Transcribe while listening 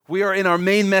We are in our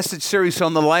main message series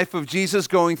on the life of Jesus,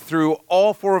 going through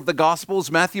all four of the Gospels,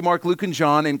 Matthew, Mark, Luke, and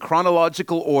John, in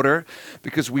chronological order,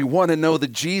 because we want to know the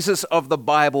Jesus of the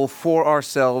Bible for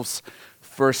ourselves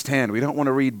firsthand. We don't want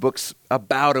to read books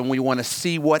about him. We want to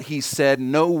see what he said,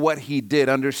 know what he did,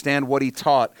 understand what he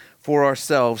taught for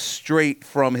ourselves straight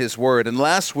from his word. And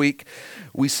last week,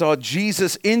 we saw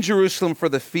Jesus in Jerusalem for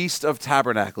the Feast of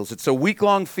Tabernacles. It's a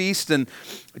week-long feast, and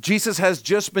Jesus has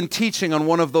just been teaching on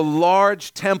one of the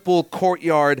large temple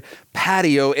courtyard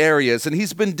patio areas. And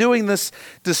he's been doing this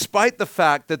despite the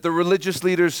fact that the religious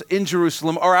leaders in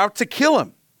Jerusalem are out to kill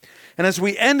him. And as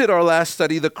we ended our last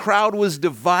study, the crowd was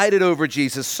divided over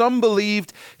Jesus. Some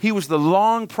believed he was the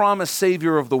long-promised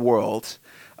Savior of the world.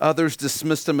 Others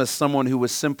dismissed him as someone who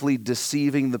was simply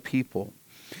deceiving the people.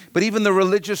 But even the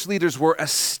religious leaders were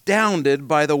astounded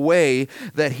by the way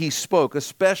that he spoke,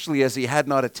 especially as he had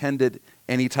not attended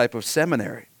any type of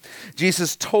seminary.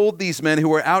 Jesus told these men who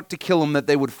were out to kill him that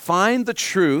they would find the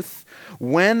truth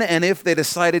when and if they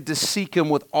decided to seek him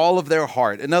with all of their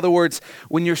heart. In other words,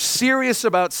 when you're serious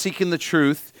about seeking the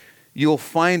truth, you'll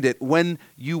find it. When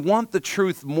you want the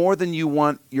truth more than you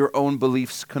want your own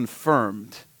beliefs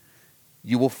confirmed,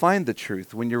 you will find the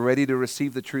truth. When you're ready to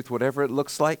receive the truth, whatever it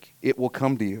looks like, it will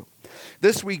come to you.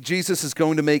 This week, Jesus is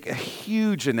going to make a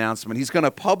huge announcement. He's going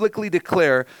to publicly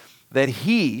declare that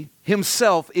he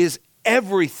himself is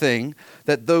everything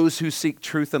that those who seek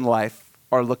truth in life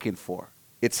are looking for.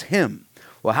 It's him.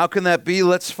 Well, how can that be?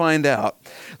 Let's find out.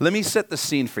 Let me set the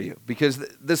scene for you, because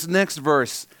this next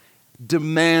verse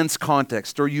demands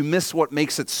context, or you miss what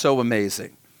makes it so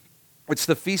amazing. It's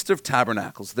the Feast of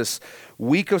Tabernacles, this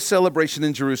week of celebration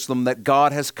in Jerusalem that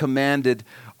God has commanded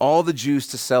all the Jews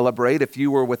to celebrate. If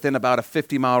you were within about a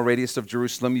 50-mile radius of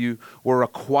Jerusalem, you were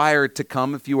required to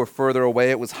come. If you were further away,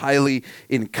 it was highly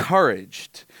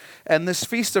encouraged. And this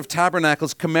Feast of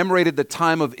Tabernacles commemorated the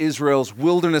time of Israel's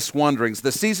wilderness wanderings,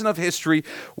 the season of history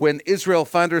when Israel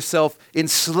found herself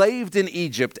enslaved in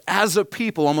Egypt as a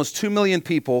people, almost 2 million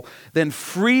people, then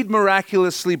freed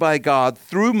miraculously by God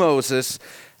through Moses,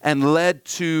 and led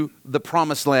to the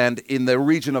promised land in the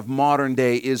region of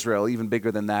modern-day Israel, even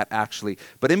bigger than that, actually.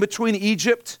 But in between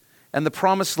Egypt and the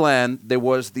promised land, there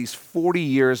was these 40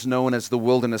 years known as the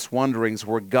wilderness wanderings,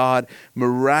 where God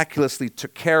miraculously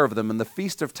took care of them. And the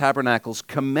Feast of Tabernacles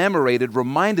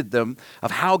reminded them of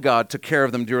how God took care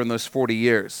of them during those 40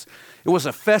 years. It was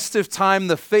a festive time,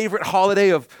 the favorite holiday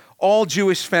of all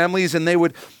Jewish families, and they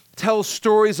would tell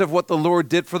stories of what the Lord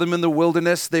did for them in the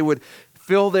wilderness. They would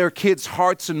fill their kids'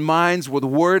 hearts and minds with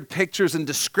word pictures and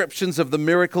descriptions of the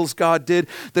miracles God did.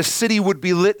 The city would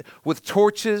be lit with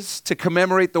torches to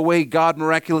commemorate the way God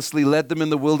miraculously led them in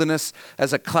the wilderness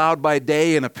as a cloud by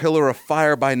day and a pillar of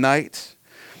fire by night.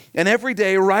 And every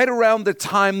day, right around the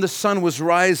time the sun was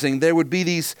rising, there would be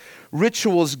these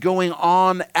rituals going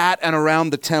on at and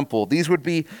around the temple. These would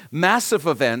be massive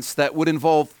events that would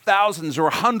involve thousands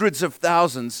or hundreds of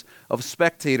thousands of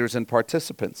spectators and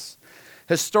participants.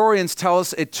 Historians tell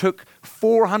us it took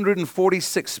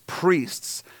 446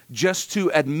 priests just to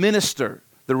administer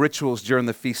the rituals during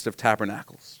the Feast of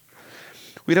Tabernacles.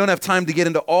 We don't have time to get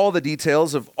into all the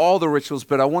details of all the rituals,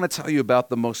 but I want to tell you about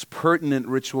the most pertinent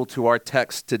ritual to our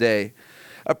text today.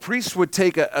 A priest would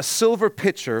take a silver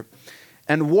pitcher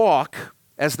and walk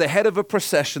as the head of a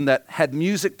procession that had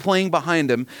music playing behind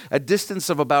him, a distance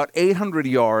of about 800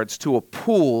 yards to a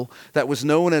pool that was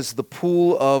known as the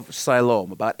Pool of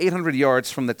Siloam, about 800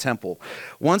 yards from the temple.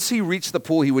 Once he reached the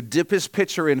pool, he would dip his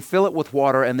pitcher in, fill it with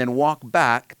water, and then walk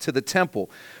back to the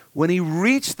temple. When he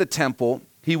reached the temple,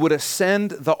 he would ascend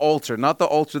the altar, not the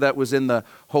altar that was in the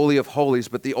Holy of Holies,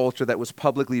 but the altar that was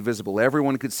publicly visible.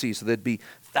 Everyone could see, so there'd be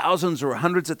thousands or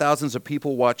hundreds of thousands of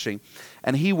people watching.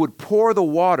 And he would pour the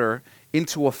water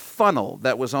into a funnel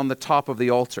that was on the top of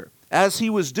the altar. As he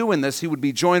was doing this, he would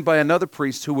be joined by another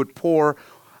priest who would pour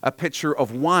a pitcher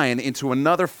of wine into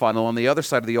another funnel on the other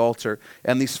side of the altar,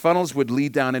 and these funnels would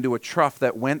lead down into a trough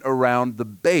that went around the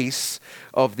base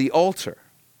of the altar.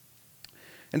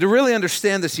 And to really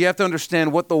understand this, you have to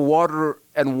understand what the water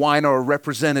and wine are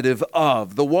representative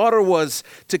of. The water was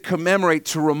to commemorate,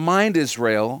 to remind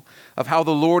Israel of how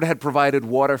the Lord had provided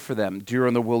water for them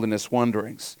during the wilderness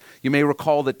wanderings. You may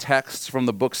recall the texts from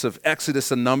the books of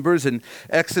Exodus and Numbers. In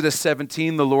Exodus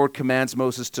 17, the Lord commands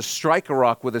Moses to strike a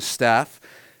rock with his staff,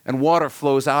 and water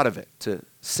flows out of it to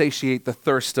satiate the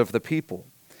thirst of the people.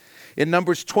 In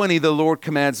Numbers 20, the Lord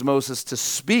commands Moses to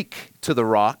speak to the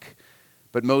rock,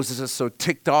 but Moses is so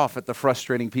ticked off at the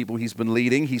frustrating people he's been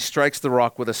leading, he strikes the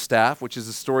rock with a staff, which is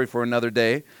a story for another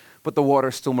day, but the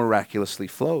water still miraculously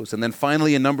flows. And then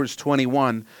finally in Numbers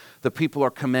 21, the people are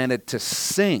commanded to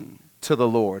sing to the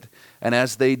Lord. And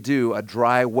as they do, a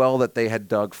dry well that they had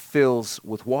dug fills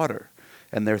with water,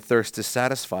 and their thirst is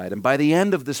satisfied. And by the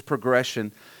end of this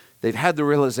progression, they've had the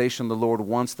realization the Lord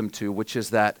wants them to, which is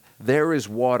that there is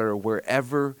water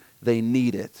wherever they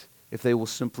need it if they will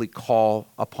simply call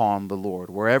upon the Lord.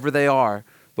 Wherever they are,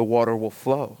 the water will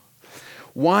flow.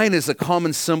 Wine is a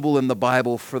common symbol in the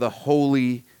Bible for the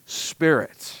Holy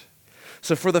Spirit.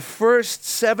 So for the first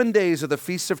 7 days of the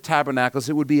Feast of Tabernacles,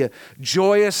 it would be a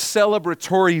joyous,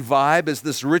 celebratory vibe as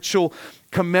this ritual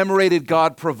commemorated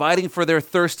God providing for their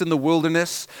thirst in the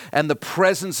wilderness and the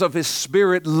presence of His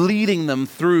Spirit leading them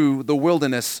through the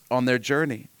wilderness on their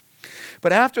journey.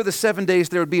 But after the 7 days,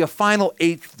 there would be a final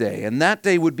 8th day, and that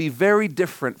day would be very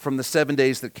different from the 7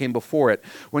 days that came before it.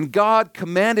 When God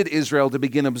commanded Israel to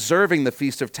begin observing the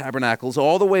Feast of Tabernacles,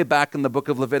 all the way back in the book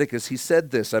of Leviticus, He said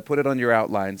this, I put it on your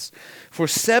outlines, "For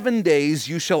 7 days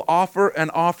you shall offer an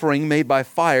offering made by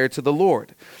fire to the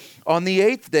Lord. On the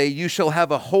 8th day you shall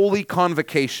have a holy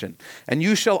convocation, and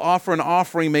you shall offer an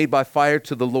offering made by fire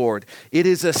to the Lord. It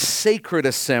is a sacred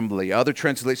assembly." Other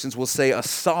translations will say a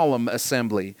solemn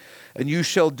assembly. "And you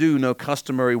shall do no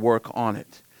customary work on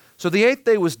it." So the 8th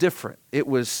day was different. It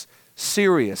was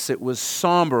serious. It was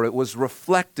somber. It was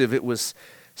reflective. It was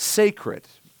sacred.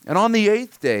 And on the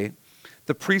 8th day,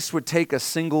 the priest would take a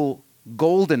single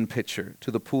golden pitcher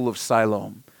to the pool of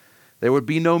Siloam. There would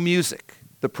be no music.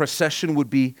 The procession would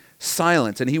be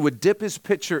silent, and he would dip his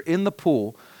pitcher in the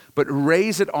pool, but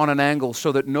raise it on an angle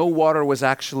so that no water was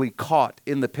actually caught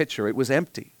in the pitcher. It was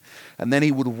empty. And then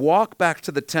he would walk back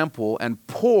to the temple and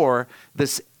pour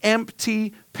this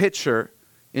empty pitcher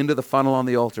into the funnel on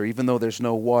the altar, even though there's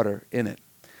no water in it.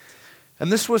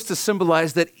 And this was to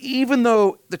symbolize that even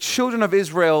though the children of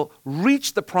Israel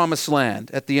reached the promised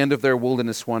land at the end of their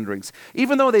wilderness wanderings,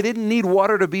 even though they didn't need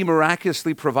water to be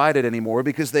miraculously provided anymore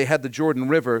because they had the Jordan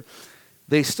River,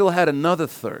 they still had another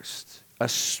thirst, a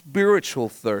spiritual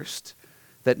thirst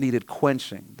that needed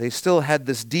quenching. They still had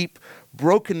this deep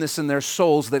brokenness in their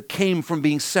souls that came from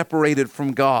being separated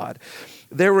from God.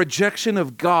 Their rejection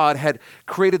of God had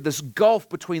created this gulf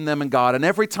between them and God. And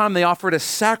every time they offered a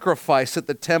sacrifice at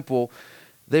the temple,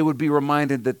 they would be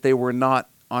reminded that they were not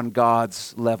on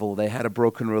God's level. They had a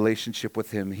broken relationship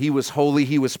with Him. He was holy,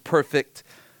 He was perfect,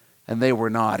 and they were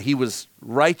not. He was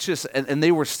righteous, and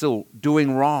they were still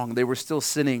doing wrong. They were still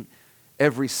sinning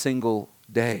every single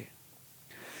day.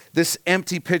 This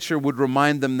empty pitcher would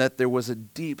remind them that there was a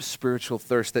deep spiritual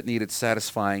thirst that needed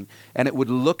satisfying, and it would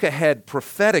look ahead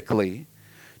prophetically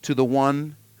to the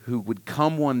one who would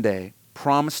come one day,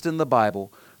 promised in the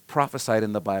Bible, prophesied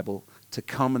in the Bible, to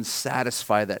come and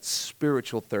satisfy that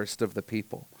spiritual thirst of the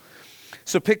people.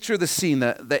 So picture the scene.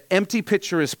 The empty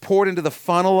pitcher is poured into the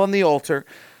funnel on the altar.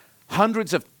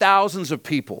 Hundreds of thousands of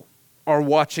people are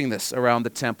watching this around the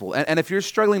temple. And if you're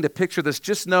struggling to picture this,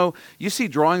 just know, you see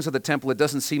drawings of the temple, it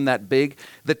doesn't seem that big.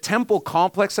 The temple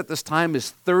complex at this time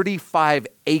is 35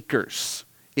 acres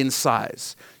in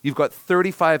size. You've got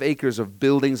 35 acres of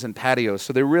buildings and patios.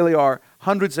 So there really are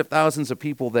hundreds of thousands of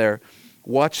people there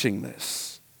watching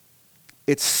this.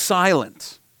 It's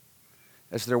silent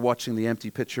as they're watching the empty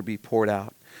pitcher be poured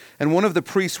out. And one of the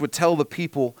priests would tell the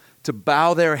people to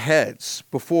bow their heads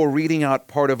before reading out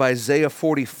part of Isaiah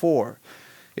 44,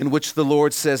 in which the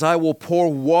Lord says, "I will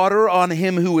pour water on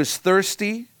him who is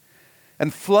thirsty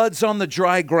and floods on the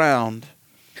dry ground.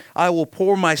 I will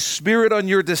pour my spirit on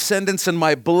your descendants and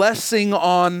my blessing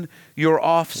on your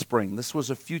offspring." This was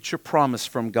a future promise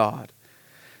from God.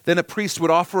 Then a priest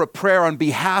would offer a prayer on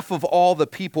behalf of all the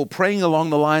people, praying along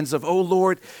the lines of, "Oh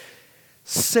Lord,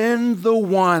 send the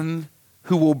one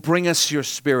who will bring us your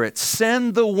spirit.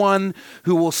 Send the one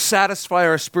who will satisfy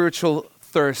our spiritual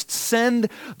thirst. Send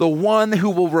the one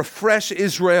who will refresh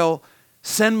Israel.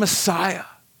 Send Messiah.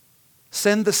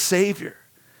 Send the Savior.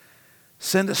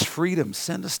 Send us freedom.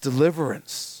 Send us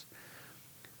deliverance."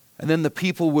 And then the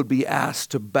people would be asked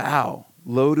to bow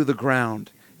low to the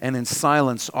ground and in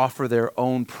silence offer their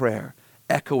own prayer,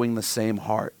 echoing the same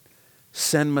heart.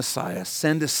 Send Messiah.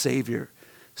 Send a Savior.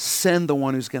 Send the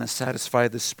one who's going to satisfy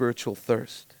this spiritual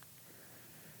thirst.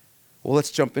 Well,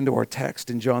 let's jump into our text.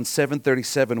 In John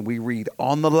 7:37, we read,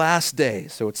 "On the last day,"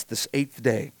 so it's this 8th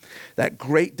day, that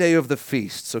great day of the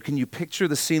feast. So can you picture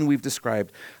the scene we've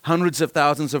described? Hundreds of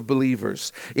thousands of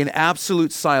believers in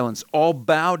absolute silence, all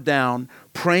bowed down,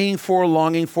 praying for,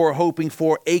 longing for, hoping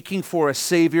for, aching for a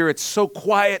Savior. It's so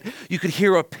quiet, you could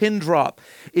hear a pin drop.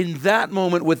 In that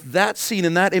moment, with that scene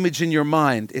and that image in your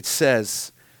mind, it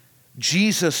says,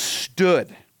 Jesus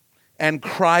stood and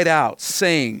cried out,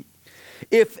 saying,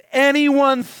 "If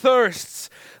anyone thirsts,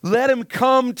 let him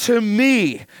come to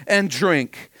me and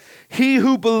drink. He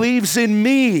who believes in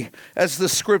me, as the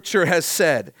scripture has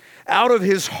said, out of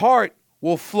his heart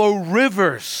will flow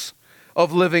rivers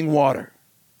of living water.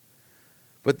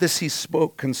 But this he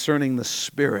spoke concerning the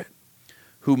Spirit,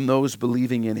 whom those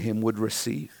believing in him would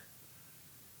receive.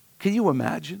 Can you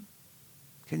imagine?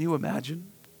 Can you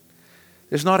imagine?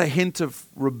 There's not a hint of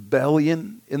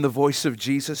rebellion in the voice of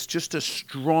Jesus, just a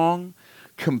strong,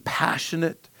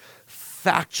 compassionate,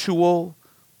 factual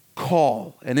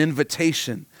call, an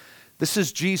invitation. This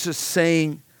is Jesus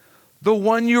saying, the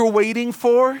one you're waiting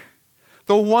for,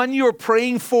 the one you're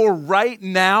praying for right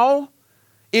now,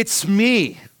 it's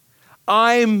me.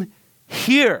 I'm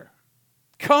here.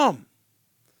 Come.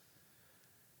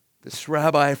 This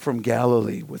rabbi from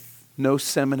Galilee with no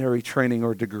seminary training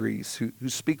or degrees, who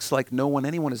speaks like no one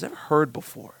anyone has ever heard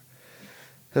before,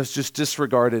 has just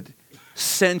disregarded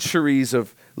centuries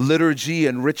of liturgy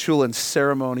and ritual and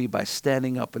ceremony by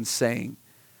standing up and saying,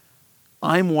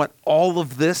 I'm what all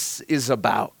of this is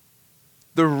about.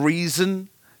 The reason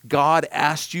God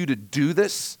asked you to do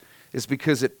this is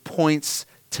because it points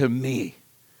to me.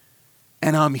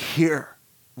 And I'm here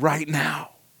right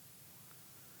now.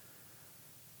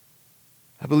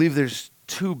 I believe there's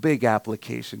two big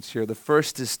applications here. The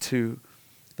first is to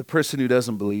the person who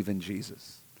doesn't believe in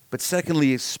Jesus. But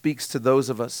secondly, it speaks to those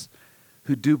of us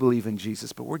who do believe in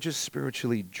Jesus, but we're just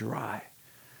spiritually dry.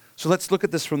 So let's look at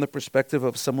this from the perspective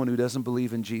of someone who doesn't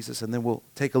believe in Jesus, and then we'll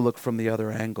take a look from the other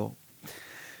angle.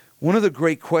 One of the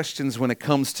great questions when it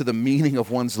comes to the meaning of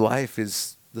one's life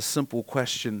is the simple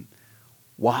question,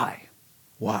 why?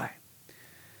 Why?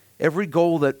 Every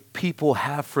goal that people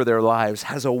have for their lives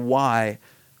has a why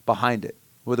behind it,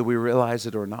 whether we realize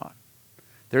it or not.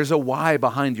 There's a why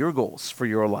behind your goals for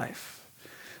your life.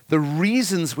 The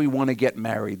reasons we want to get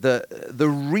married, the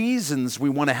reasons we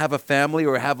want to have a family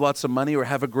or have lots of money or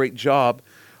have a great job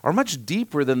are much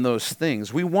deeper than those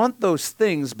things. We want those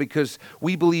things because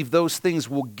we believe those things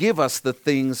will give us the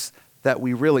things that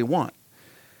we really want.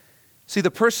 See,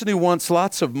 the person who wants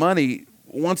lots of money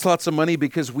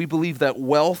because we believe that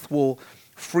wealth will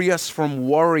free us from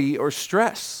worry or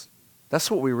stress.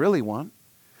 That's what we really want.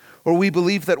 Or we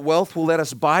believe that wealth will let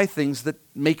us buy things that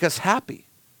make us happy.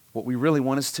 What we really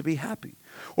want is to be happy.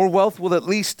 Or wealth will at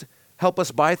least help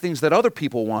us buy things that other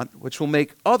people want, which will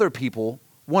make other people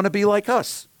want to be like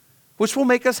us, which will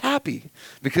make us happy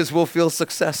because we'll feel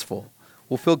successful.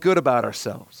 We'll feel good about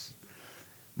ourselves.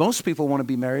 Most people want to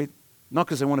be married, not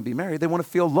because they want to be married, they want to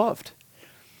feel loved.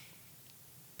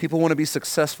 People want to be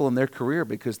successful in their career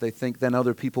because they think then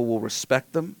other people will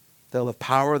respect them. They'll have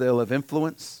power, they'll have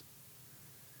influence,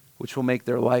 which will make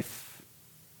their life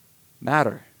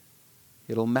matter.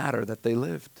 It'll matter that they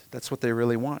lived. That's what they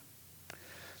really want.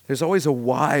 There's always a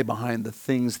why behind the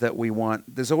things that we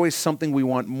want. There's always something we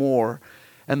want more.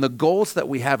 And the goals that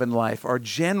we have in life are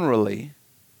generally,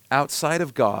 outside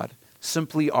of God,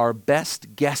 simply our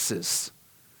best guesses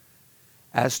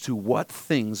as to what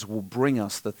things will bring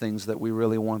us the things that we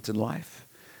really want in life.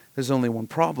 There's only one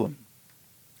problem.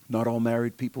 Not all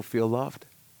married people feel loved.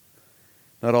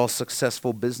 Not all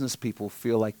successful business people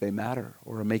feel like they matter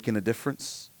or are making a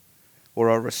difference or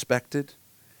are respected.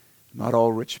 Not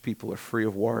all rich people are free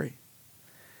of worry.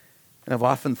 And I've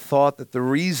often thought that the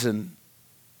reason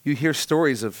you hear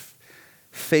stories of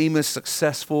famous,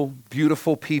 successful,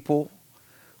 beautiful people,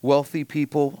 wealthy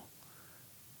people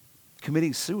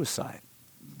committing suicide,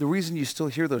 the reason you still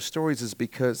hear those stories is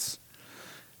because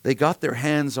they got their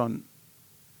hands on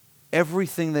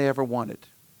everything they ever wanted.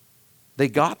 They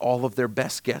got all of their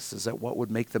best guesses at what would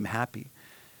make them happy,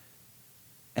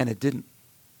 and it didn't.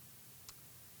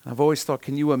 I've always thought,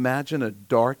 can you imagine a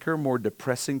darker, more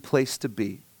depressing place to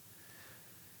be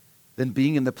than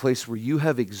being in the place where you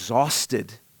have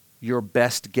exhausted your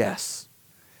best guess?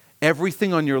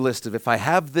 Everything on your list of, if I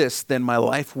have this, then my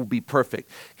life will be perfect.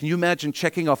 Can you imagine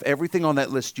checking off everything on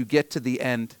that list? You get to the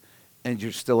end and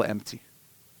you're still empty.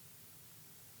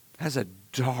 That's a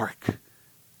dark,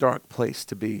 dark place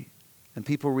to be. And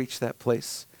people reach that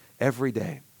place every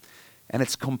day. And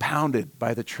it's compounded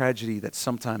by the tragedy that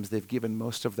sometimes they've given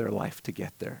most of their life to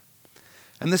get there.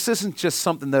 And this isn't just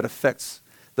something that affects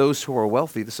those who are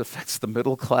wealthy. This affects the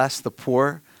middle class, the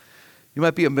poor. You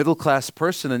might be a middle-class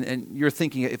person and you're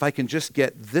thinking, if I can just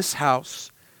get this house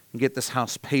and get this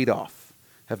house paid off,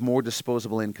 have more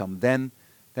disposable income, then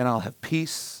I'll have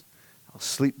peace, I'll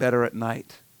sleep better at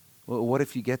night. Well, what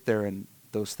if you get there and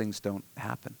those things don't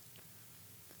happen?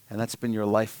 And that's been your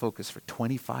life focus for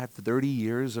 25 to 30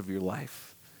 years of your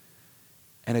life,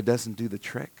 and it doesn't do the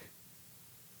trick.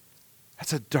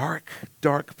 That's a dark,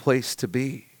 dark place to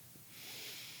be.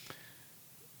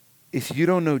 If you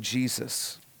don't know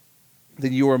Jesus,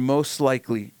 then you are most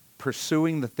likely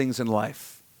pursuing the things in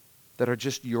life that are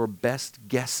just your best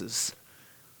guesses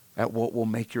at what will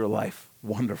make your life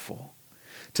wonderful.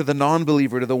 To the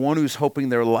non-believer, to the one who's hoping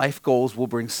their life goals will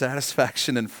bring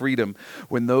satisfaction and freedom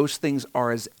when those things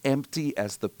are as empty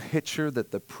as the pitcher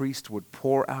that the priest would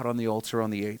pour out on the altar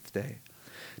on the 8th day.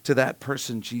 To that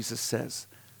person, Jesus says,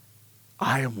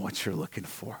 I am what you're looking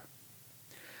for.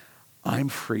 I'm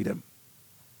freedom.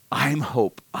 I'm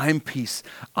hope. I'm peace.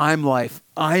 I'm life.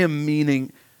 I am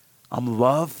meaning. I'm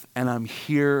love, and I'm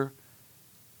here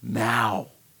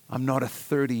now. I'm not a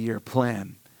 30-year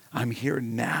plan. I'm here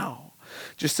now.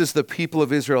 Just as the people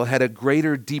of Israel had a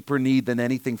greater, deeper need than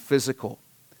anything physical,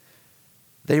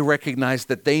 they recognized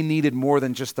that they needed more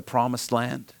than just the promised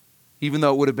land. Even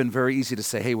though it would have been very easy to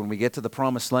say, hey, when we get to the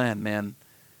promised land, man,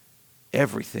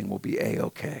 everything will be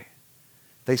A-okay.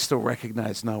 They still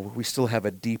recognize, no, we still have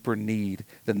a deeper need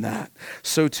than that.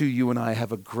 So too, you and I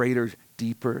have a greater,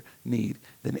 deeper need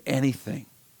than anything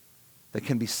that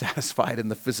can be satisfied in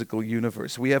the physical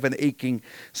universe. We have an aching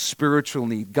spiritual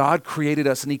need. God created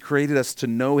us, and He created us to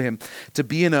know Him, to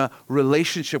be in a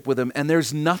relationship with Him. And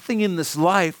there's nothing in this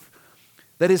life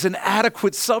that is an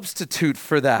adequate substitute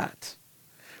for that.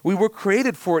 We were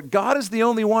created for it. God is the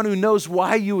only one who knows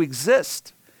why you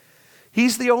exist.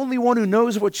 He's the only one who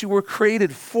knows what you were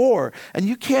created for. And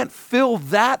you can't fill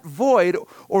that void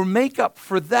or make up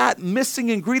for that missing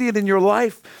ingredient in your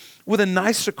life with a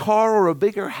nicer car or a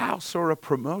bigger house or a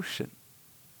promotion.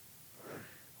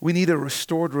 We need a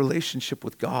restored relationship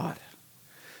with God.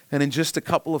 And in just a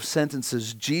couple of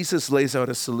sentences, Jesus lays out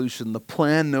a solution, the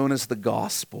plan known as the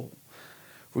gospel.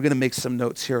 We're going to make some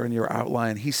notes here in your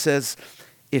outline. He says,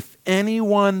 if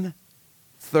anyone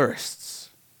thirsts.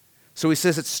 So he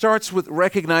says it starts with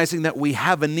recognizing that we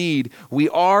have a need. We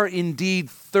are indeed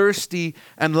thirsty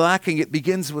and lacking. It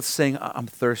begins with saying, I'm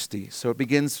thirsty. So it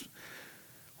begins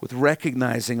with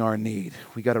recognizing our need.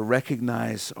 We got to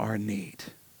recognize our need.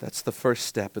 That's the first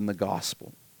step in the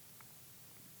gospel.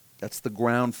 That's the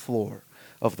ground floor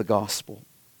of the gospel.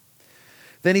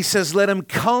 Then he says, let him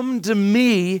come to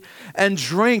me and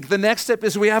drink. The next step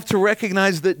is we have to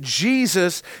recognize that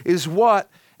Jesus is what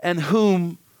and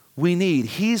whom we need.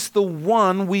 He's the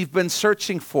one we've been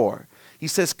searching for. He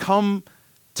says, come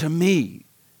to me.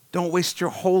 Don't waste your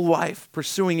whole life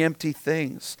pursuing empty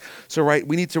things. So,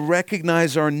 we need to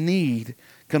recognize our need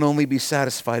can only be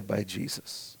satisfied by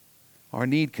Jesus. Our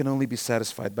need can only be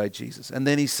satisfied by Jesus. And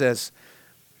then he says,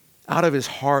 out of his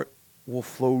heart will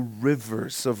flow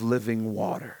rivers of living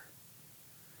water.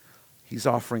 He's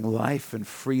offering life and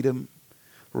freedom,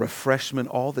 refreshment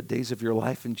all the days of your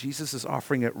life, and Jesus is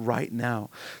offering it right now.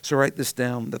 So write this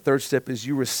down. The third step is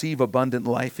you receive abundant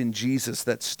life in Jesus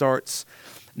that starts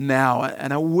now.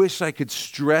 And I wish I could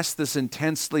stress this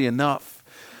intensely enough.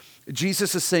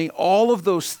 Jesus is saying all of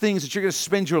those things that you're going to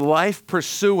spend your life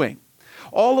pursuing,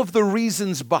 all of the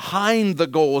reasons behind the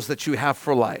goals that you have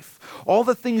for life, all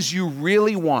the things you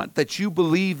really want that you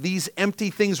believe these empty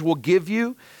things will give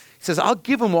you, he says, I'll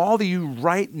give them all to you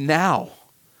right now.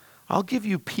 I'll give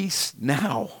you peace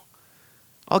now.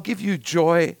 I'll give you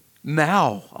joy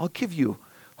now. I'll give you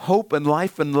hope and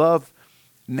life and love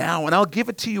now. And I'll give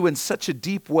it to you in such a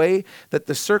deep way that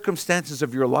the circumstances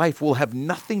of your life will have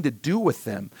nothing to do with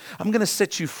them. I'm going to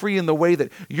set you free in the way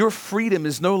that your freedom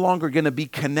is no longer going to be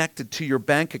connected to your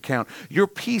bank account. Your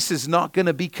peace is not going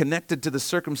to be connected to the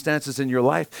circumstances in your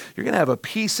life. You're going to have a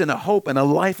peace and a hope and a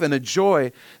life and a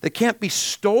joy that can't be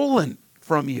stolen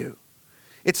from you.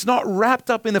 It's not wrapped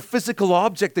up in a physical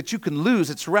object that you can lose.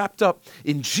 It's wrapped up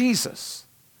in Jesus,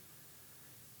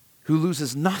 who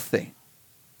loses nothing.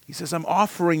 He says, I'm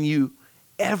offering you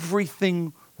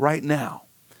everything right now.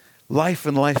 Life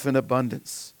and life in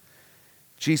abundance.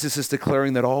 Jesus is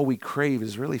declaring that all we crave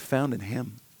is really found in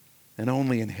Him and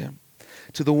only in Him.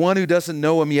 To the one who doesn't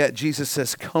know Him yet, Jesus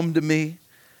says, come to me.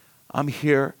 I'm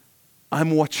here.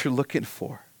 I'm what you're looking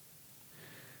for.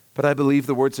 But I believe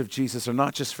the words of Jesus are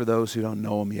not just for those who don't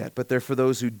know Him yet, but they're for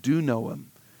those who do know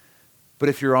Him. But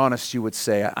if you're honest, you would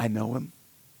say, I know Him.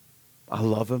 I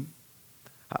love Him.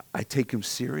 I take Him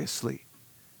seriously.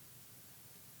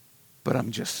 But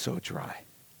I'm just so dry.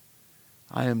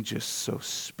 I am just so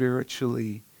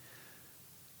spiritually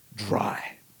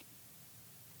dry.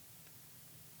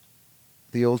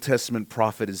 The Old Testament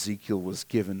prophet Ezekiel was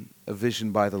given a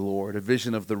vision by the Lord, a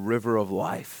vision of the river of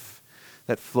life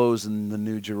that flows in the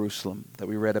New Jerusalem that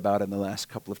we read about in the last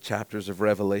couple of chapters of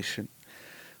Revelation,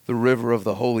 the river of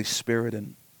the Holy Spirit.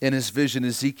 And in his vision,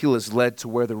 Ezekiel is led to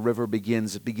where the river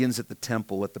begins. It begins at the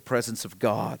temple, at the presence of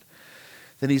God.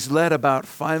 Then he's led about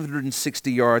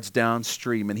 560 yards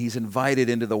downstream, and he's invited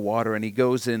into the water, and he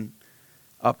goes in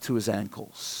up to his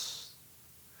ankles.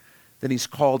 Then he's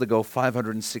called to go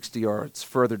 560 yards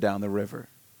further down the river.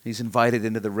 He's invited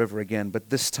into the river again, but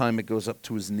this time it goes up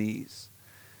to his knees.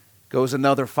 Goes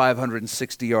another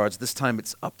 560 yards. This time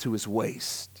it's up to his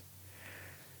waist.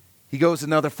 He goes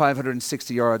another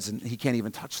 560 yards and he can't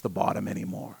even touch the bottom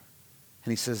anymore.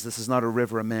 And he says, this is not a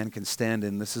river a man can stand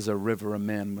in. This is a river a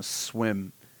man must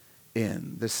swim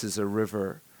in. This is a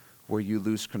river where you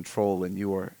lose control and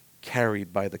you are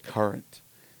carried by the current.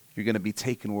 You're going to be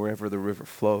taken wherever the river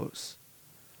flows.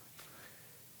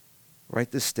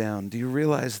 Write this down. Do you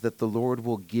realize that the Lord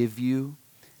will give you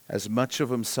as much of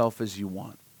himself as you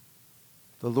want?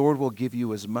 The Lord will give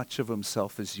you as much of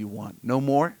himself as you want. No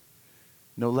more,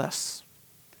 no less.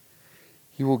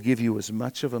 He will give you as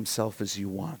much of himself as you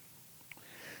want.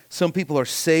 Some people are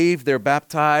saved, they're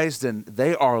baptized, and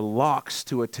they are locks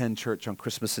to attend church on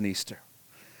Christmas and Easter.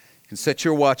 You can set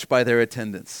your watch by their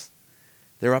attendance.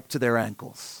 They're up to their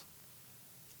ankles.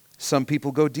 Some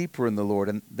people go deeper in the Lord,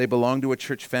 and they belong to a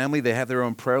church family. They have their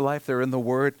own prayer life. They're in the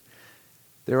Word.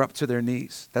 They're up to their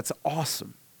knees. That's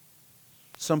awesome.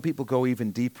 Some people go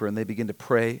even deeper, and they begin to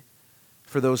pray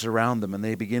for those around them, and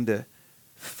they begin to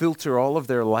filter all of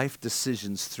their life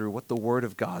decisions through what the Word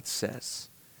of God says.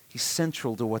 He's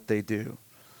central to what they do.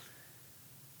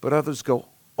 But others go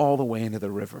all the way into the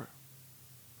river,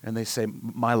 and they say,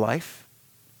 my life,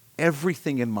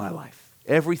 everything in my life,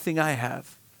 everything I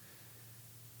have,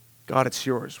 God, it's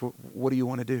yours. What do you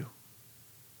want to do?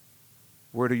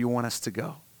 Where do you want us to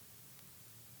go?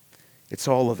 It's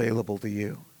all available to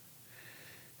you.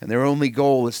 And their only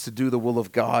goal is to do the will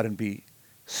of God and be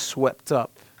swept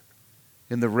up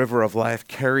in the river of life,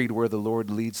 carried where the Lord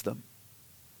leads them,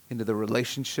 into the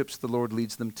relationships the Lord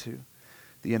leads them to,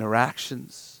 the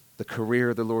interactions, the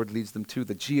career the Lord leads them to,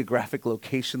 the geographic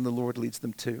location the Lord leads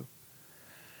them to.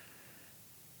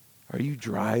 Are you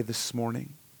dry this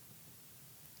morning?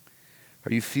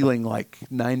 Are you feeling like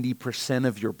 90%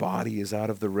 of your body is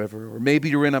out of the river? Or maybe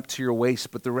you're in up to your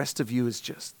waist, but the rest of you is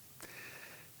just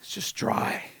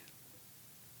dry.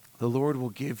 The Lord will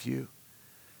give you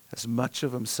as much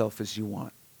of himself as you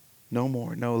want. No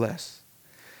more, no less.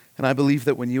 And I believe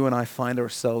that when you and I find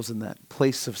ourselves in that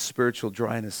place of spiritual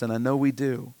dryness, and I know we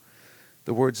do,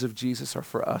 the words of Jesus are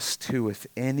for us too. If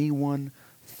anyone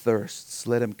thirsts,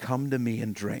 let him come to me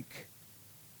and drink.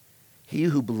 He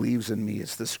who believes in me,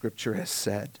 as the scripture has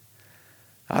said,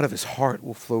 out of his heart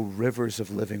will flow rivers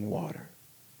of living water.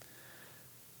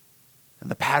 And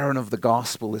the pattern of the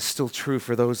gospel is still true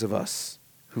for those of us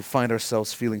who find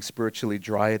ourselves feeling spiritually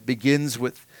dry. It begins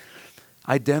with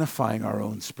identifying our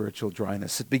own spiritual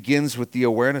dryness. It begins with the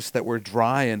awareness that we're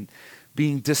dry and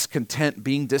being discontent,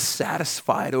 being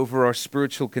dissatisfied over our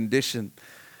spiritual condition,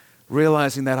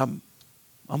 realizing that I'm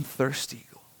thirsty.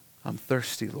 I'm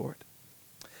thirsty, Lord.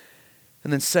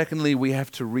 And then secondly, we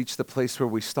have to reach the place where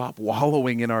we stop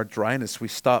wallowing in our dryness. We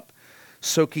stop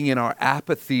soaking in our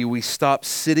apathy. We stop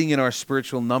sitting in our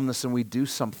spiritual numbness, and we do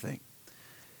something.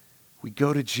 We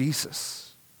go to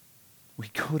Jesus. We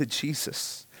go to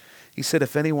Jesus. He said,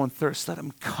 if anyone thirsts, let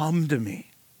him come to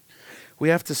me. We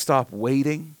have to stop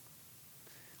waiting.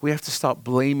 We have to stop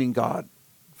blaming God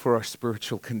for our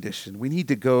spiritual condition. We need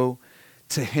to go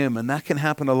to him, and that can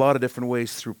happen a lot of different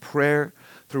ways, through prayer,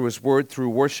 through his word, through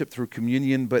worship, through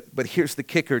communion. But here's the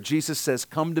kicker. Jesus says,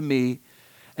 come to me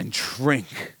and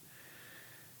drink.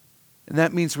 And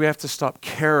that means we have to stop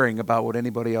caring about what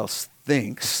anybody else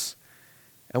thinks,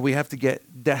 and we have to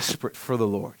get desperate for the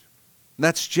Lord. And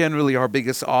that's generally our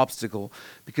biggest obstacle,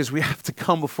 because we have to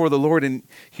come before the Lord in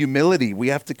humility. We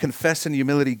have to confess in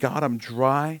humility, God, I'm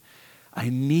dry. I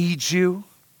need you.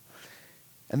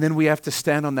 And then we have to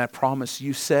stand on that promise.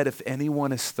 You said, if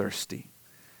anyone is thirsty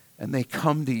and they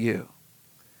come to you,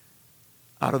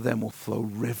 out of them will flow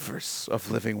rivers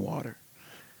of living water.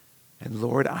 And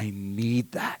Lord, I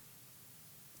need that.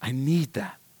 I need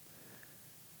that.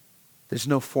 There's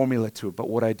no formula to it, but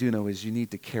what I do know is you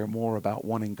need to care more about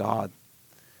wanting God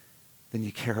than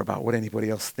you care about what anybody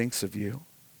else thinks of you.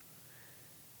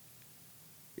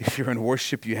 If you're in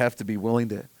worship, you have to be willing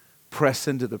to press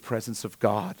into the presence of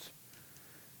God.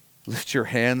 Lift your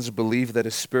hands, believe that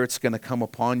his Spirit's going to come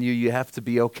upon you. You have to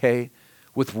be okay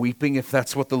with weeping if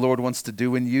that's what the Lord wants to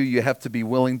do in you. You have to be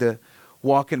willing to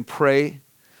walk and pray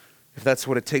if that's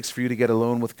what it takes for you to get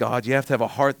alone with God. You have to have a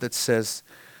heart that says,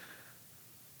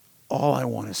 all I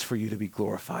want is for you to be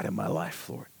glorified in my life,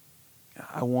 Lord.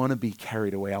 I want to be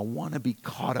carried away. I want to be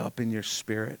caught up in your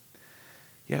Spirit.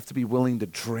 You have to be willing to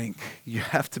drink. You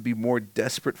have to be more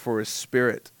desperate for his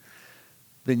Spirit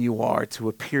than you are to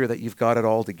appear that you've got it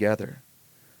all together.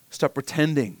 Stop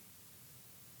pretending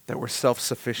that we're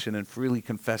self-sufficient and freely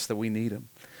confess that we need him.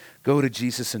 Go to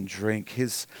Jesus and drink.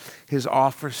 His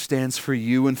offer stands for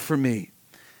you and for me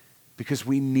because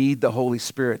we need the Holy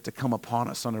Spirit to come upon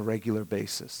us on a regular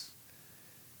basis.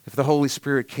 If the Holy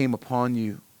Spirit came upon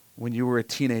you when you were a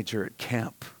teenager at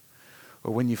camp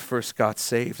or when you first got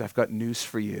saved, I've got news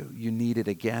for you. You need it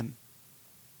again.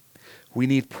 We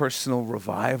need personal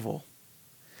revival.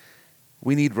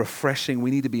 We need refreshing.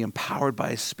 We need to be empowered by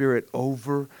His Spirit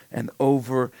over and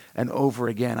over and over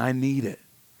again. I need it.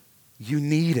 You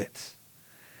need it.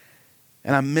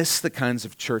 And I miss the kinds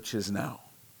of churches now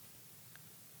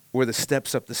where the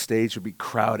steps up the stage would be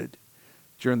crowded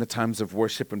during the times of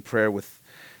worship and prayer with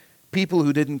people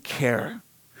who didn't care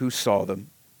who saw them,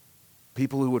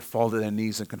 people who would fall to their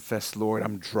knees and confess, Lord,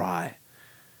 I'm dry.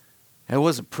 And it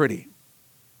wasn't pretty.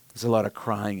 There's a lot of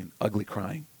crying and ugly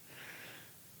crying.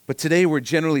 But today we're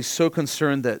generally so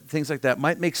concerned that things like that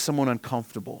might make someone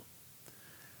uncomfortable.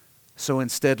 So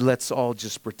instead, let's all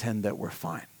just pretend that we're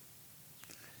fine.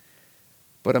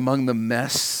 But among the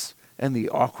mess and the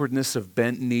awkwardness of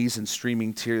bent knees and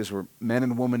streaming tears were men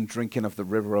and women drinking of the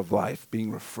river of life,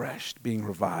 being refreshed, being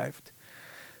revived.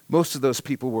 Most of those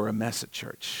people were a mess at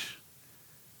church,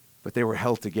 but they were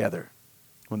held together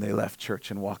when they left church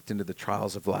and walked into the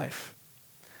trials of life.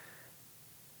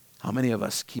 How many of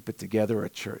us keep it together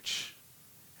at church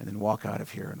and then walk out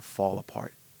of here and fall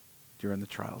apart during the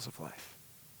trials of life?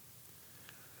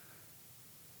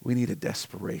 We need a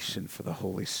desperation for the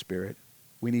Holy Spirit.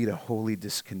 We need a holy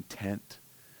discontent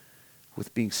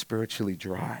with being spiritually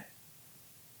dry.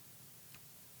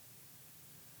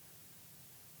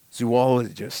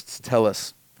 Zoologists tell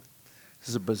us, this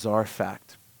is a bizarre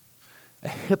fact, a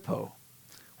hippo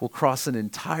will cross an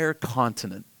entire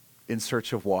continent in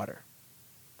search of water.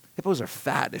 Hippos are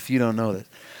fat, if you don't know this.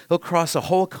 They'll cross a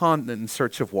whole continent in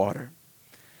search of water.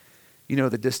 You know,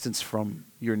 the distance from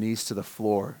your knees to the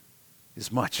floor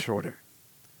is much shorter.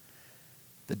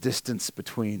 The distance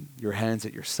between your hands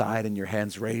at your side and your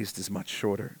hands raised is much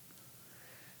shorter.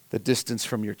 The distance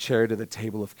from your chair to the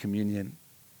table of communion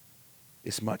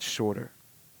is much shorter.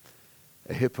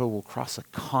 A hippo will cross a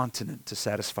continent to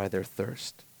satisfy their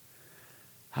thirst.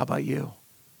 How about you?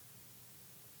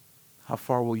 How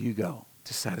far will you go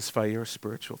to satisfy your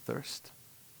spiritual thirst?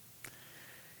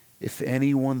 If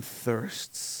anyone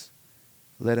thirsts,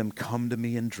 let him come to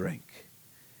me and drink.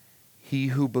 He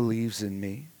who believes in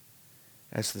me,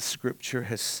 as the scripture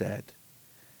has said,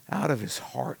 out of his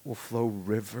heart will flow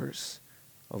rivers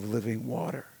of living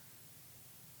water.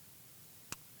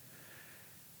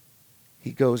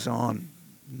 He goes on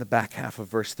in the back half of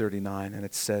verse 39, and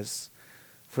it says,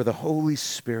 for the Holy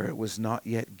Spirit was not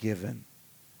yet given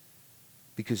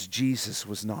because Jesus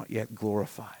was not yet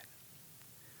glorified.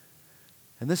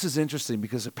 And this is interesting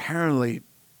because apparently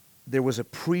there was a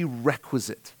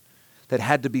prerequisite that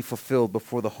had to be fulfilled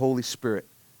before the Holy Spirit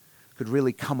could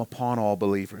really come upon all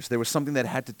believers. There was something that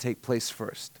had to take place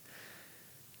first.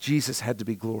 Jesus had to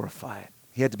be glorified.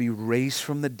 He had to be raised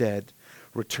from the dead,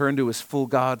 return to his full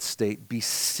God state, be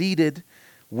seated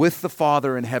with the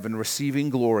Father in heaven, receiving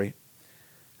glory.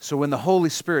 So when the Holy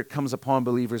Spirit comes upon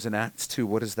believers in Acts 2,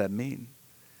 what does that mean?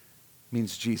 It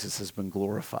means Jesus has been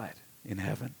glorified in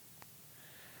heaven.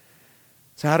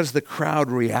 So how does the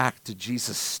crowd react to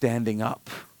Jesus standing up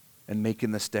and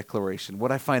making this declaration?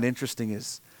 What I find interesting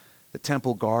is the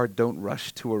temple guard don't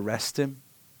rush to arrest him.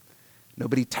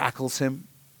 Nobody tackles him.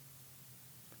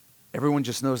 Everyone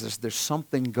just knows there's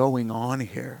something going on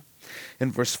here.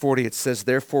 In verse 40 it says,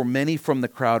 therefore many from the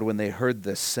crowd when they heard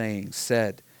this saying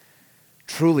said,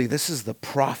 truly this is the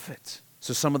prophet.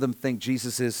 So some of them think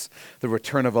Jesus is the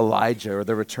return of Elijah or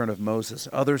the return of Moses.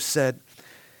 Others said,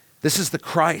 this is the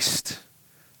Christ.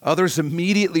 Others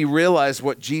immediately realize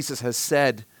what Jesus has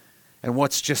said and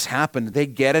what's just happened. They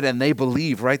get it and they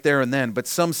believe right there and then. But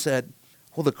some said,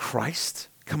 will the Christ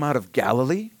come out of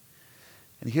Galilee?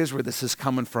 And here's where this is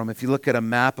coming from. If you look at a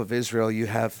map of Israel, you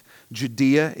have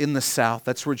Judea in the south.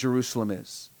 That's where Jerusalem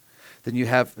is. Then you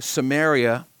have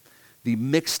Samaria, the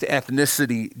mixed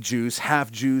ethnicity Jews,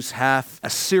 half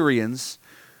Assyrians,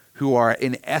 who are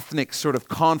in ethnic sort of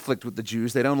conflict with the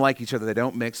Jews. They don't like each other. They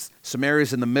don't mix.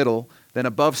 Samaria's in the middle. Then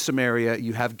above Samaria,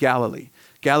 you have Galilee.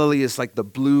 Galilee is like the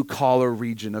blue-collar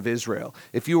region of Israel.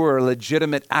 If you were a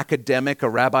legitimate academic, a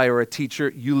rabbi or a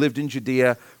teacher, you lived in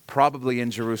Judea, probably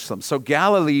in Jerusalem. So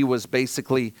Galilee was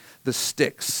basically the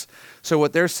sticks. So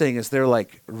what they're saying is they're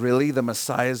like, really? The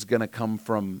Messiah is going to come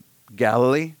from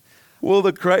Galilee? Will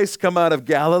the Christ come out of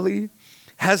Galilee?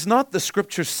 Has not the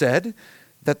scripture said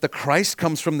that the Christ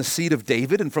comes from the seed of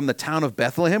David and from the town of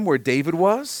Bethlehem where David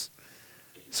was?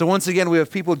 So once again, we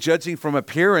have people judging from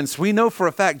appearance. We know for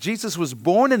a fact Jesus was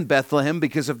born in Bethlehem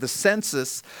because of the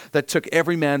census that took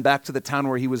every man back to the town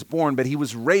where he was born, but he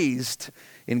was raised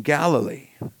in Galilee,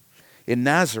 in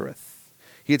Nazareth.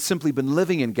 He had simply been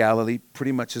living in Galilee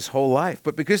pretty much his whole life.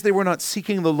 But because they were not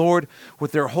seeking the Lord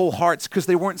with their whole hearts, because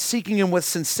they weren't seeking him with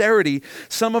sincerity,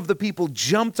 some of the people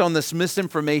jumped on this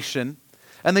misinformation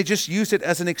and they just used it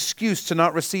as an excuse to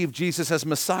not receive Jesus as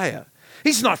Messiah.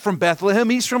 He's not from Bethlehem,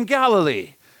 he's from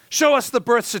Galilee. Show us the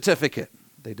birth certificate,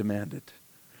 they demanded.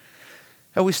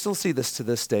 And we still see this to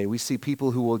this day. We see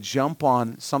people who will jump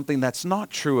on something that's not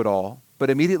true at all, but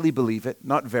immediately believe it,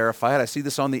 not verify it. I see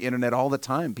this on the internet all the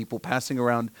time, people passing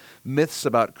around myths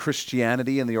about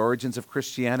Christianity and the origins of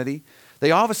Christianity.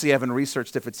 They obviously haven't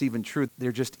researched if it's even true.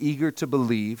 They're just eager to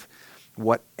believe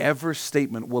whatever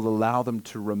statement will allow them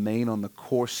to remain on the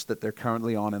course that they're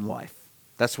currently on in life.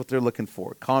 That's what they're looking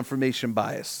for, confirmation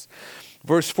bias.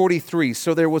 Verse 43,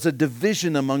 so there was a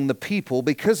division among the people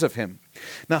because of him.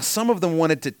 Now some of them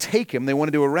wanted to take him, they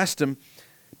wanted to arrest him,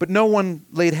 but no one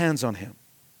laid hands on him.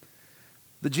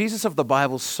 The Jesus of the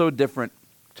Bible is so different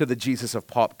to the Jesus of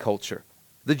pop culture.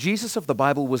 The Jesus of the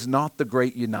Bible was not the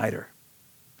great uniter.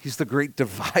 He's the great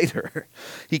divider.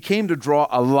 He came to draw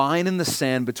a line in the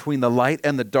sand between the light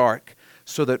and the dark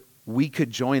so that we could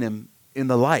join him in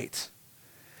the light.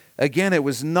 Again, it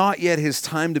was not yet his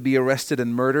time to be arrested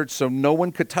and murdered, so no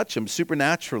one could touch him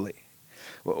supernaturally.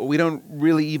 We don't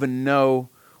really even know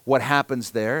what happens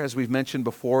there. As we've mentioned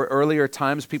before, earlier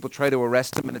times people try to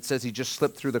arrest him and it says he just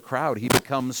slipped through the crowd. He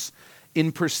becomes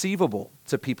imperceivable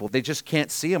to people. They just can't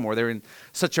see him, or they're in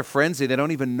such a frenzy they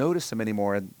don't even notice him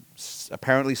anymore. And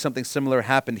apparently something similar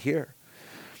happened here.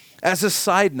 As a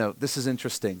side note, this is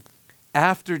interesting.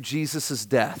 After Jesus'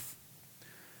 death,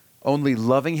 only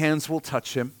loving hands will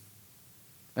touch him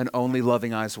and only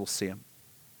loving eyes will see him.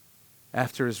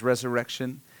 After his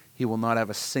resurrection, he will not have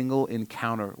a single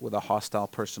encounter with a hostile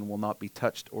person, will not be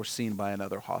touched or seen by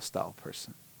another hostile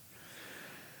person.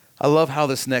 I love how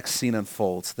this next scene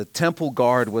unfolds. The temple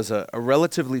guard was a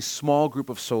relatively small group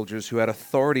of soldiers who had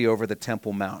authority over the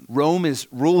Temple Mount. Rome is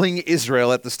ruling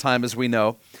Israel at this time, as we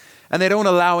know, and they don't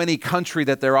allow any country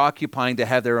that they're occupying to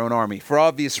have their own army for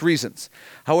obvious reasons.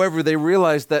 However, they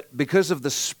realized that because of the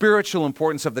spiritual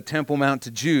importance of the Temple Mount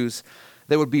to Jews,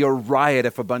 there would be a riot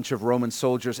if a bunch of Roman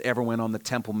soldiers ever went on the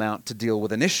Temple Mount to deal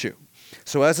with an issue.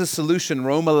 So as a solution,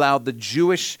 Rome allowed the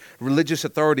Jewish religious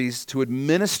authorities to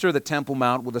administer the Temple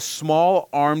Mount with a small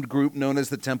armed group known as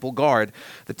the Temple Guard.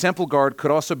 The Temple Guard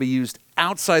could also be used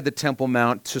outside the Temple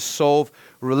Mount to solve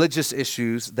religious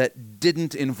issues that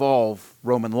didn't involve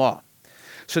Roman law.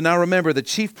 So now remember, the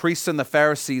chief priests and the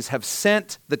Pharisees have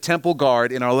sent the Temple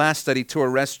Guard in our last study to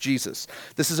arrest Jesus.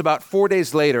 This is about 4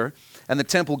 days later, and the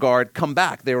Temple Guard come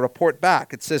back. They report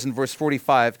back. It says in verse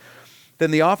 45,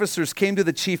 then the officers came to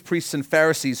the chief priests and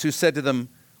Pharisees, who said to them,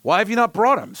 why have you not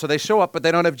brought him? So they show up, but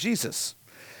they don't have Jesus.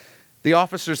 The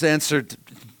officers answered,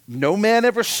 no man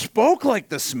ever spoke like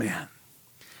this man.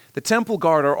 The Temple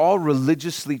Guard are all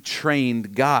religiously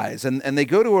trained guys, and they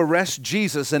go to arrest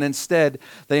Jesus, and instead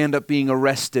they end up being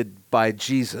arrested by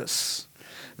Jesus.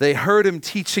 They heard him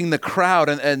teaching the crowd,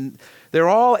 and they're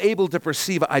all able to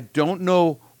perceive, I don't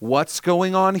know what's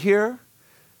going on here,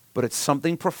 but it's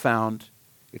something profound,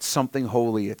 it's something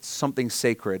holy, it's something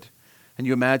sacred. And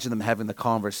you imagine them having the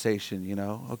conversation,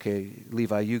 okay,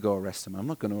 Levi, you go arrest him. I'm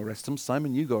not going to arrest him.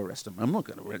 Simon, you go arrest him. I'm not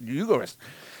going to arrest him. You go arrest him.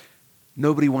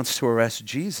 Nobody wants to arrest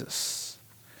Jesus.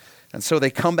 And so they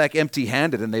come back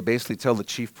empty-handed and they basically tell the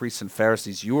chief priests and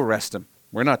Pharisees, you arrest him.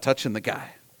 We're not touching the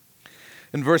guy.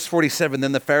 In verse 47,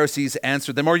 then the Pharisees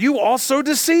answered them, are you also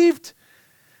deceived?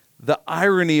 The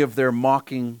irony of their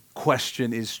mocking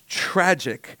question is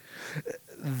tragic.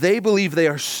 They believe they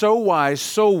are so wise,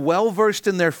 so well-versed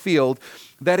in their field,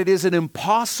 that it is an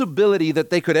impossibility that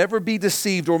they could ever be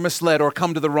deceived or misled or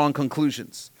come to the wrong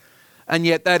conclusions. And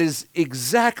yet that is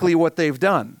exactly what they've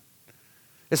done.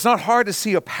 It's not hard to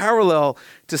see a parallel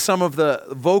to some of the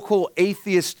vocal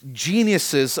atheist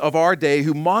geniuses of our day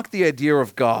who mock the idea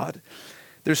of God.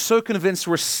 They're so convinced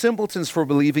we're simpletons for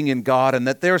believing in God and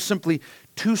that they're simply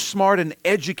too smart and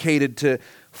educated to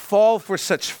fall for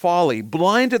such folly,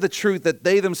 blind to the truth that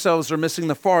they themselves are missing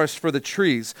the forest for the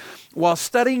trees, while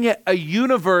studying a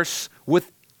universe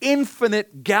with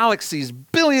infinite galaxies,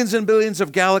 billions and billions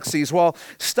of galaxies, while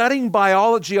studying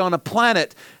biology on a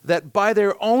planet that by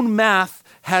their own math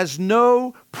has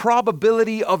no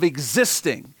probability of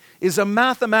existing, is a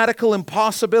mathematical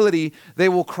impossibility. They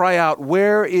will cry out,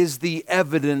 where is the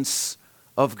evidence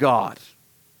of God?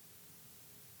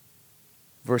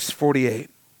 Verse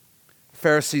 48.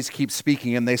 Pharisees keep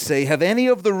speaking and they say, have any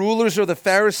of the rulers or the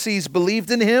Pharisees believed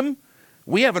in him?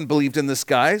 We haven't believed in this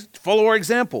guy. Follow our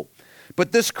example.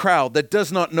 But this crowd that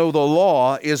does not know the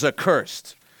law is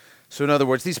accursed. So in other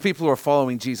words, these people who are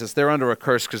following Jesus, they're under a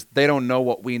curse because they don't know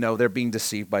what we know. They're being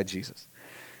deceived by Jesus.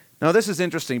 Now this is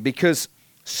interesting because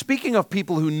speaking of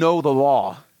people who know the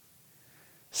law,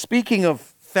 speaking of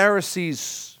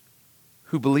Pharisees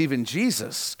who believe in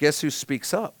Jesus, guess who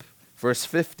speaks up? Verse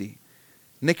 50,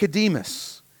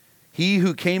 Nicodemus, he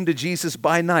who came to Jesus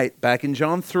by night, back in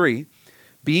John 3,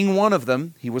 being one of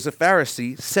them, he was a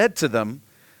Pharisee, said to them,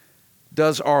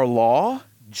 does our law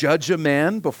judge a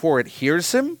man before it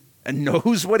hears him and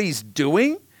knows what he's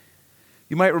doing?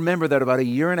 You might remember that about a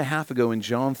year and a half ago in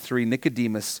John 3,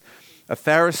 Nicodemus, a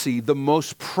Pharisee, the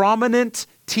most prominent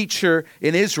teacher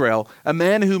in Israel, a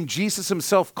man whom Jesus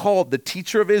himself called the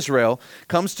teacher of Israel,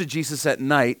 comes to Jesus at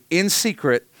night in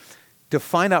secret to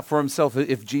find out for himself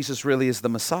if Jesus really is the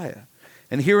Messiah.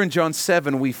 And here in John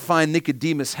 7, we find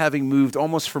Nicodemus having moved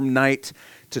almost from night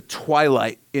to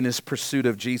twilight in his pursuit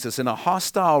of Jesus. In a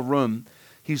hostile room,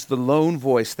 he's the lone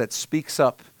voice that speaks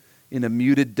up in a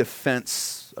muted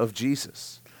defense of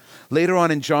Jesus. Later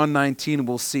on in John 19,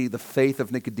 we'll see the faith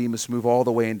of Nicodemus move all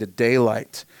the way into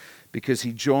daylight because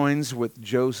he joins with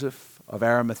Joseph of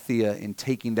Arimathea in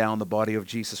taking down the body of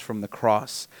Jesus from the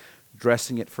cross,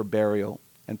 dressing it for burial,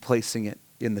 and placing it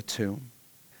in the tomb.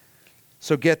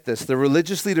 So get this, the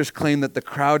religious leaders claim that the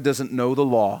crowd doesn't know the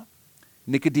law.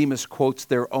 Nicodemus quotes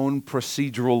their own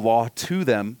procedural law to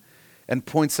them and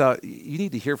points out, you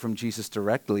need to hear from Jesus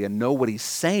directly and know what he's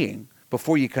saying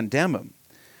before you condemn him.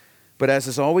 But as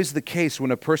is always the case,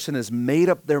 when a person has made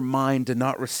up their mind to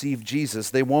not receive Jesus,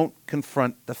 they won't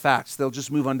confront the facts. They'll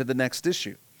just move on to the next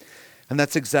issue. And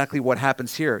that's exactly what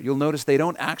happens here. You'll notice they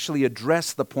don't actually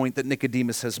address the point that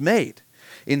Nicodemus has made.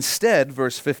 Instead,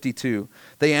 verse 52,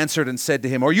 they answered and said to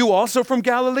him, are you also from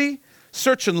Galilee?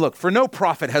 Search and look, for no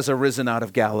prophet has arisen out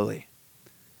of Galilee.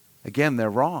 Again, they're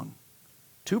wrong.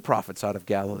 2 prophets out of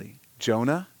Galilee,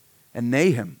 Jonah and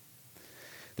Nahum.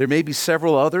 There may be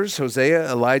several others,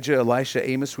 Hosea, Elijah, Elisha,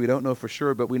 Amos, we don't know for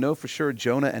sure, but we know for sure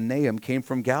Jonah and Nahum came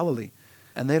from Galilee,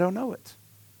 and they don't know it.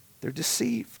 They're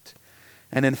deceived.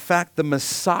 And in fact, the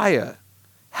Messiah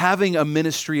having a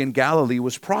ministry in Galilee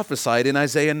was prophesied in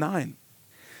Isaiah 9.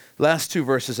 Last 2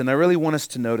 verses, and I really want us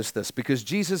to notice this because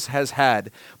Jesus has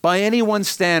had, by anyone's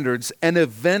standards, an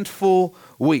eventful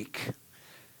week.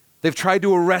 They've tried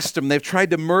to arrest him. They've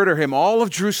tried to murder him. All of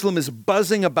Jerusalem is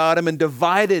buzzing about him and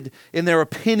divided in their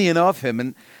opinion of him.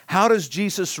 And how does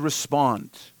Jesus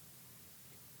respond?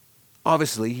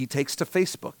 Obviously, he takes to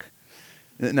Facebook.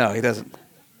 No, he doesn't.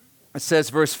 It says,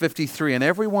 verse 53, and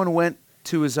everyone went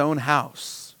to his own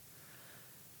house.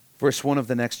 Verse 1 of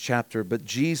the next chapter, but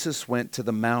Jesus went to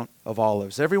the Mount of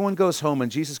Olives. Everyone goes home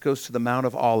and Jesus goes to the Mount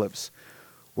of Olives,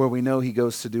 where we know he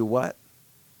goes to do what?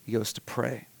 He goes to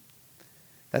pray.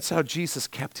 That's how Jesus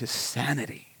kept his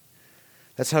sanity.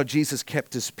 That's how Jesus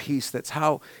kept his peace. That's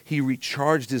how he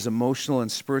recharged his emotional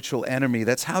and spiritual enemy.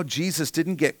 That's how Jesus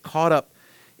didn't get caught up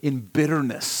in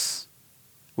bitterness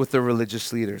with the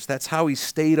religious leaders. That's how he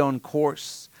stayed on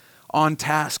course, on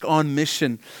task, on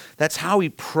mission. That's how he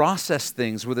processed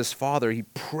things with his Father. He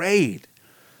prayed.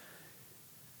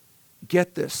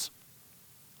 Get this.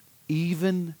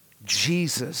 Even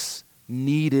Jesus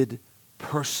needed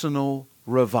personal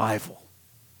revival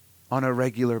on a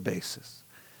regular basis.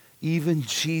 Even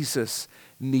Jesus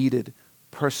needed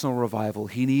personal revival.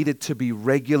 He needed to be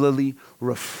regularly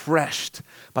refreshed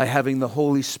by having the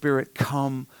Holy Spirit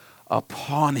come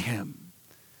upon him.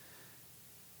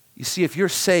 You see, if you're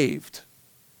saved,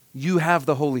 you have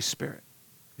the Holy Spirit.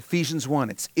 Ephesians 1,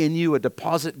 it's in you, a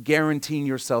deposit guaranteeing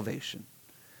your salvation.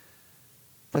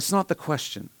 That's not the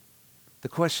question. The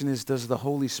question is, does the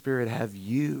Holy Spirit have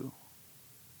you?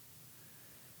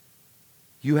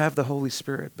 You have the Holy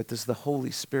Spirit, but does the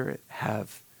Holy Spirit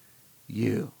have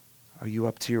you? Are you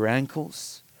up to your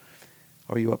ankles?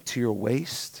 Are you up to your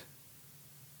waist?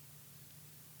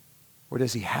 Or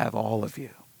does he have all of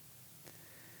you?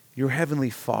 Your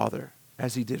heavenly Father,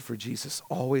 as he did for Jesus,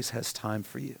 always has time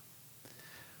for you.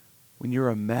 When you're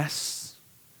a mess,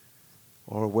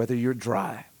 or whether you're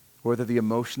dry, whether the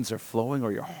emotions are flowing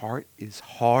or your heart is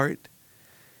hard,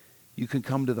 you can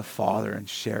come to the Father and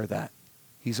share that.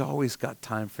 He's always got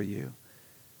time for you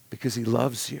because he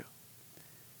loves you.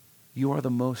 You are the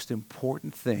most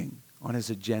important thing on his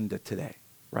agenda today,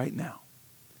 right now.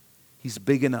 He's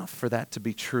big enough for that to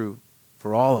be true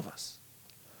for all of us.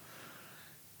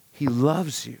 He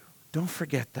loves you. Don't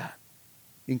forget that.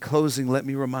 In closing, let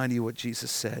me remind you what Jesus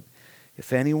said.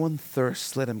 If anyone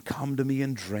thirsts, let him come to me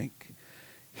and drink.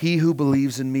 He who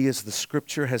believes in me, as the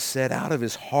scripture has said, out of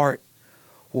his heart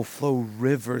will flow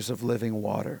rivers of living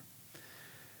water.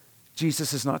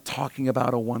 Jesus is not talking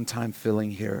about a one-time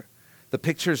filling here. The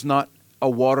picture is not a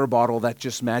water bottle that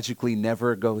just magically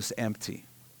never goes empty.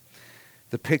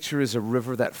 The picture is a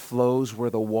river that flows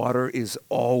where the water is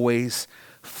always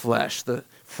fresh. The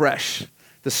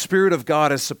Spirit of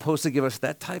God is supposed to give us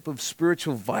that type of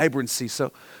spiritual vibrancy.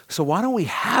 So why don't we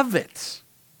have it?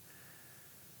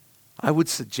 I would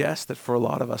suggest that for a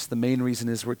lot of us, the main reason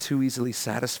is we're too easily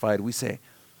satisfied. We say,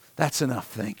 that's enough,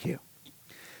 thank you.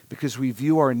 Because we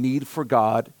view our need for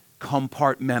God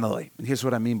compartmentally. And here's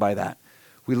what I mean by that.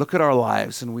 We look at our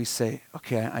lives and we say,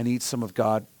 okay, I need some of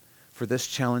God for this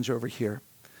challenge over here.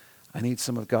 I need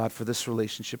some of God for this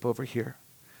relationship over here.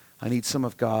 I need some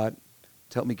of God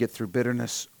to help me get through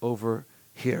bitterness over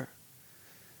here.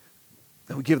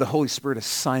 And we give the Holy Spirit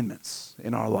assignments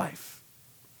in our life.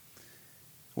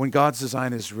 When God's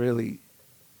design is really,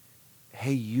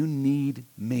 hey, you need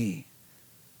me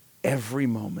every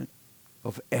moment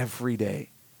of every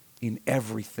day, in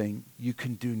everything. You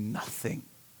can do nothing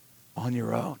on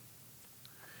your own.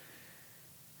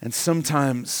 And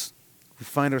sometimes we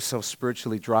find ourselves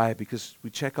spiritually dry because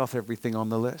we check off everything on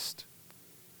the list.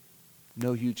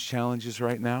 No huge challenges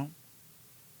right now.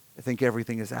 I think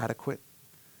everything is adequate.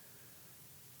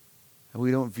 And we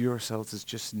don't view ourselves as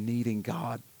just needing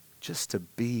God just to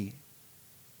be,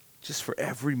 just for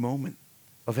every moment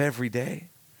of every day.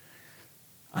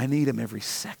 I need him every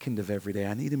second of every day.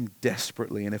 I need him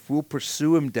desperately. And if we'll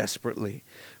pursue him desperately,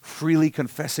 freely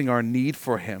confessing our need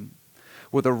for him,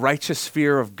 with a righteous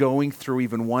fear of going through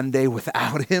even one day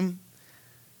without him,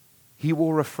 he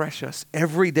will refresh us.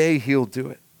 Every day he'll do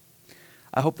it.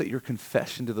 I hope that your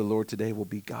confession to the Lord today will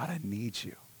be, God, I need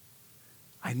you.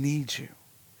 I need you.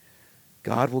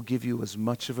 God will give you as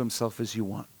much of himself as you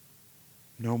want.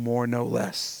 No more, no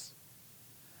less.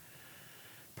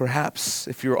 Perhaps,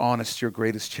 if you're honest, your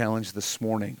greatest challenge this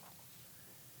morning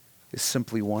is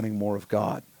simply wanting more of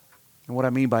God. And what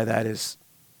I mean by that is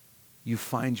you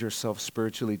find yourself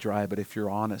spiritually dry, but if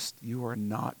you're honest, you are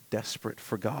not desperate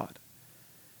for God.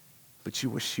 But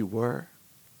you wish you were.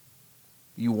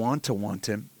 You want to want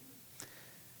him.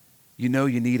 You know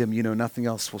you need him. You know nothing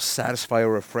else will satisfy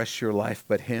or refresh your life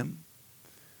but him.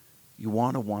 You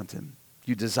want to want him.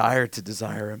 You desire to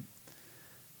desire him.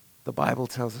 The Bible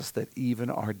tells us that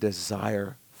even our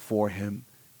desire for him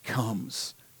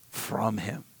comes from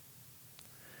him.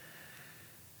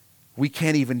 We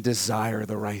can't even desire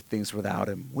the right things without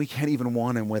him. We can't even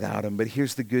want him without him. But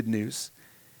here's the good news.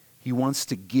 He wants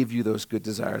to give you those good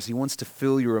desires. He wants to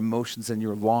fill your emotions and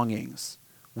your longings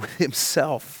with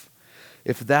himself.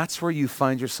 If that's where you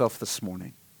find yourself this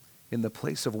morning, in the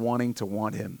place of wanting to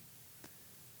want him,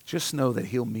 just know that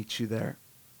he'll meet you there.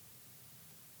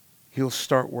 He'll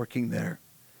start working there.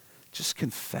 Just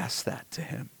confess that to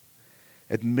him.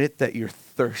 Admit that you're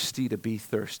thirsty to be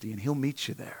thirsty, and he'll meet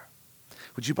you there.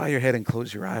 Would you bow your head and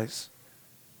close your eyes?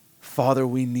 Father,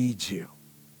 we need you.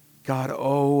 God,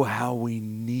 oh, how we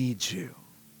need you.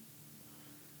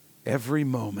 Every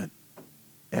moment,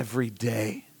 every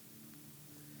day.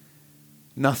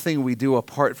 Nothing we do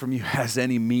apart from you has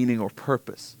any meaning or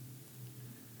purpose.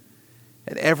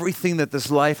 And everything that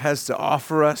this life has to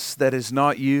offer us that is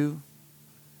not you,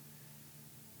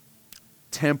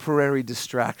 temporary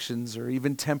distractions or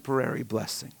even temporary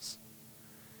blessings.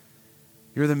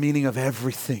 You're the meaning of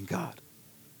everything, God.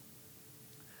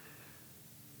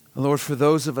 Lord, for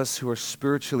those of us who are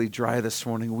spiritually dry this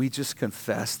morning, we just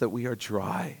confess that we are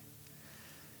dry.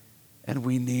 And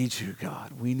we need you,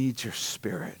 God. We need your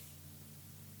Spirit.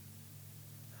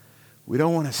 We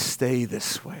don't want to stay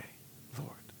this way,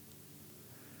 Lord.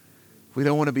 We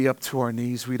don't want to be up to our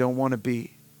knees. We don't want to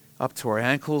be up to our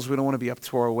ankles. We don't want to be up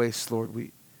to our waist, Lord.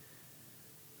 We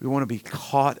want to be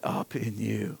caught up in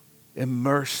you,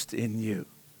 immersed in you.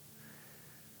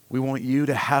 We want you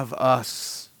to have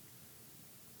us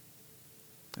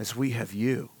as we have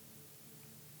you.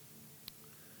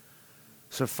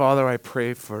 So, Father, I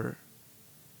pray for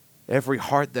every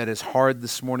heart that is hard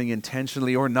this morning,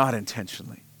 intentionally or not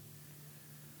intentionally.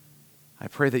 I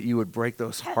pray that you would break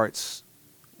those hearts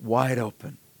wide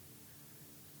open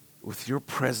with your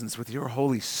presence, with your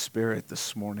Holy Spirit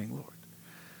this morning, Lord.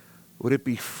 Would it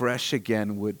be fresh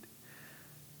again? Would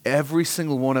every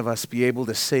single one of us be able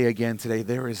to say again today,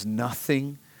 there is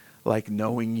nothing like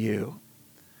knowing you?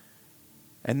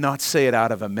 And not say it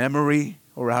out of a memory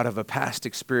or out of a past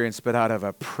experience, but out of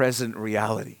a present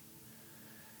reality.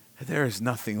 There is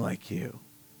nothing like you.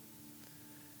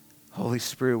 Holy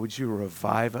Spirit, would you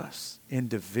revive us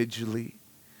individually,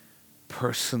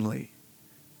 personally,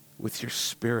 with your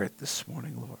Spirit this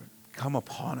morning, Lord. Come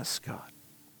upon us, God.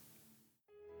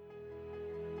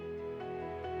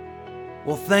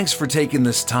 Well, thanks for taking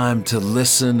this time to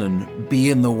listen and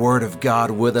be in the Word of God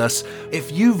with us.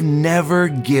 If you've never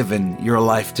given your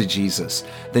life to Jesus,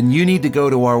 then you need to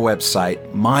go to our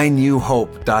website,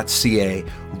 mynewhope.ca,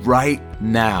 right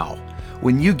now.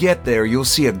 When you get there, you'll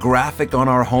see a graphic on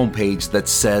our homepage that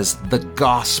says The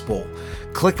Gospel.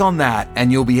 Click on that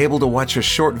and you'll be able to watch a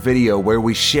short video where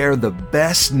we share the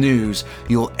best news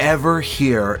you'll ever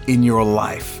hear in your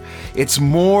life. It's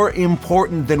more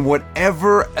important than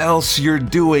whatever else you're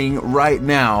doing right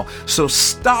now. So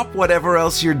stop whatever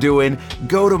else you're doing,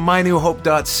 go to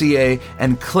mynewhope.ca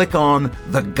and click on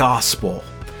The Gospel.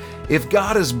 If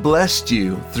God has blessed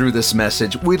you through this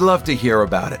message, we'd love to hear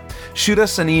about it. Shoot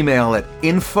us an email at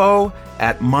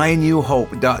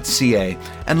info@mynewhope.ca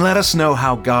and let us know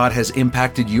how God has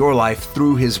impacted your life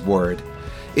through His Word.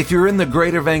 If you're in the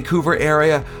greater Vancouver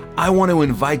area, I want to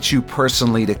invite you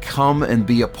personally to come and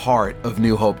be a part of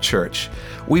New Hope Church.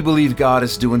 We believe God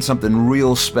is doing something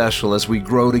real special as we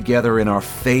grow together in our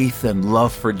faith and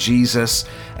love for Jesus,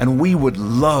 and we would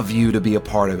love you to be a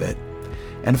part of it.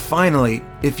 And finally,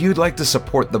 if you'd like to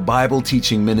support the Bible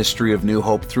teaching ministry of New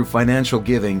Hope through financial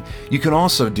giving, you can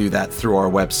also do that through our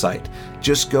website.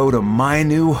 Just go to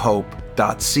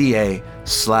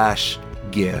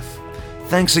mynewhope.ca/give.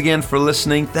 Thanks again for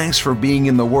listening. Thanks for being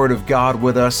in the Word of God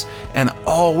with us. And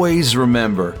always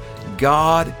remember,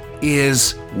 God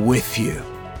is with you.